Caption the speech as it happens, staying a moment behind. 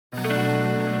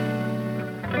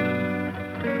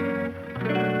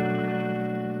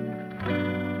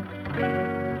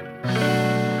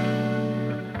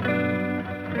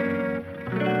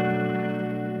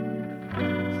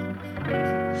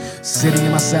Sitting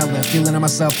in my cellar, feeling on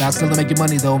myself now, still making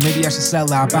money though. Maybe I should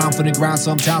sell out. Bound for the ground,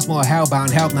 sometimes more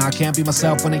hellbound. Help now, I can't be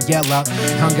myself when I yell out.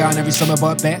 Hung out every summer,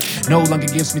 but that no longer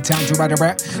gives me time to write a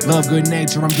rap. Love good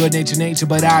nature, I'm good nature,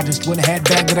 but I just wanna head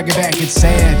back when I get back. It's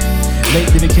sad.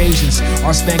 Lately vacations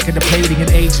are spent contemplating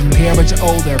and aging. Hair much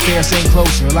older, fair saying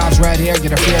closer. Lives right here,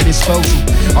 get a fair disposal.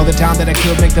 All the time that I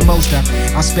could make the most of,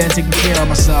 I spent taking care of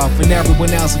myself and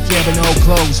everyone else who can't no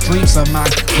clothes. Dreams of mine,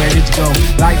 where did you go?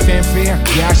 Life and fear,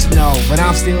 yeah I should know, but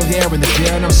I'm still here in the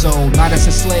fear and I'm sold. Not as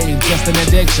a slave, just an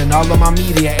addiction. All of my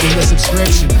media ain't a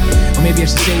subscription. Or maybe I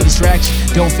should say distraction.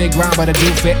 Don't fear ground, but I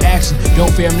do fear action.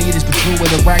 Don't fear meters, but true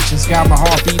with erections. Got my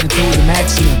heart beating through the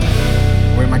maximum.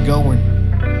 Where am I going?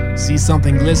 See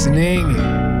something glistening,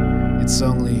 it's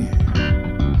only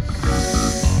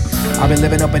I've been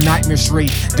living up a nightmare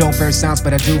street. Don't fear sounds,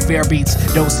 but I do fear beats.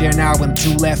 Don't stare now when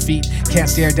 2 left feet. Can't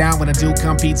stare down when I do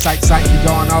compete. Sight, be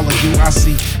gone, all of you I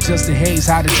see. Just a haze,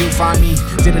 how did you find me?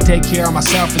 Didn't take care of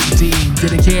myself as a team.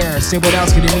 Didn't care, say what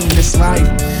else could it mean this life?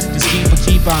 Just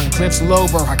keep on, cliffs will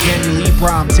over. I can't really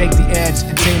prom. Take the edge,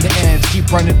 contain the edge.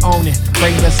 Keep running, own it,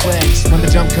 brainless legs. When the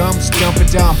jump comes, jump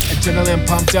and dump. Adrenaline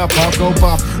pumped up, I'll go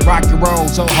bump. Rock and roll,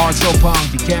 so hard, so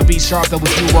punk. You can't be sharp, though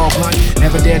with you roll blunt.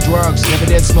 Never did drugs, never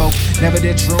did smoke. Never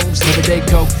did shrooms, never did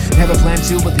coke. Never planned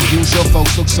to, but the usual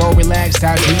folks look so relaxed.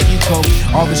 How do you cope?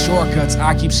 All the shortcuts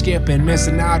I keep skipping,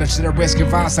 missing out. Or should I risk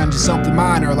advice on just something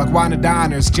minor, like wine and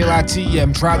diners? Chill out to you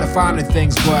and try the finer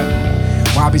things, but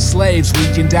why be slaves?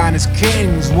 We can dine as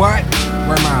kings. What?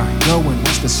 Where am I going?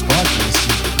 What's the spark this?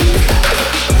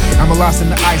 I'm lost in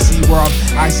the icy world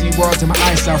till my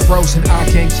eyes are frozen. I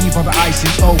can't keep all the ice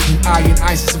in open. I and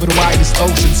ISIS over the widest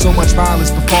ocean. So much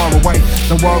violence but far away.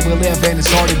 The world we live in is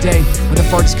hard today. When the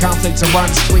first conflicts are on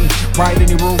the screen. Right in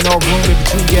the room, no room in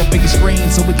between. Get bigger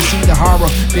screens so we can see the horror.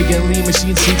 Bigger lead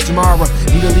machine seeks tomorrow.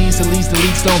 Need the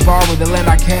least don't borrow. They lend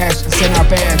our cash and send our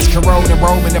bands. Corona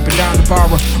roaming up and down the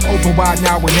borough. Open wide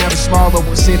now, we're never smaller.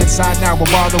 We're sitting inside now, we're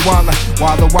walla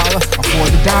for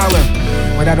the dollar.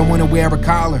 But I don't wanna wear a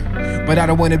collar. But I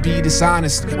don't wanna be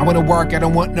dishonest. I wanna work, I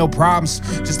don't want no problems.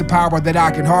 Just the power that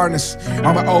I can harness.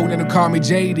 On my own and don't call me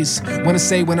Jadis. Wanna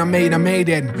say when I made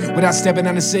it. Without stepping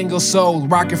on a single soul.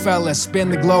 Rockefeller, spin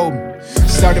the globe.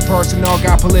 Started personal,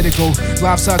 got political.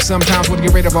 Life sucks sometimes, wanna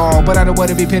get rid of all. But I don't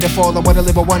wanna be pitiful, I wanna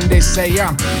live a one day say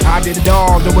I did it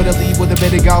all. Don't wanna leave with a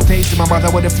bit of gall taste in my mouth. I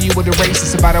wanna feel with the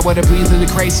racist about. I wanna breathe a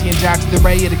little crazy and drive to the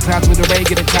ray of the clouds with a ray.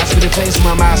 Get a class with a place in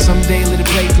my mind. Someday let it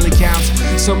play till it counts.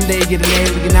 Someday get an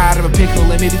alien out of a pickle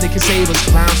and maybe they can save us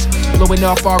clowns. Blowing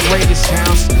up our greatest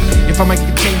towns. If I make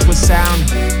a change with sound,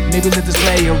 maybe let this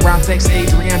play around. Thanks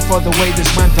Adrian for the way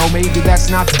this went, though maybe that's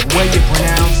not the way you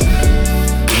pronounce.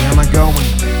 Where am I going?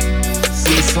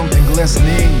 See something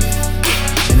glistening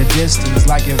in the distance,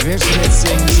 like a vision that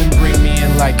sings and bring me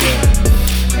in like a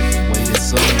wait,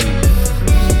 it's only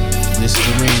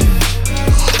Listerine.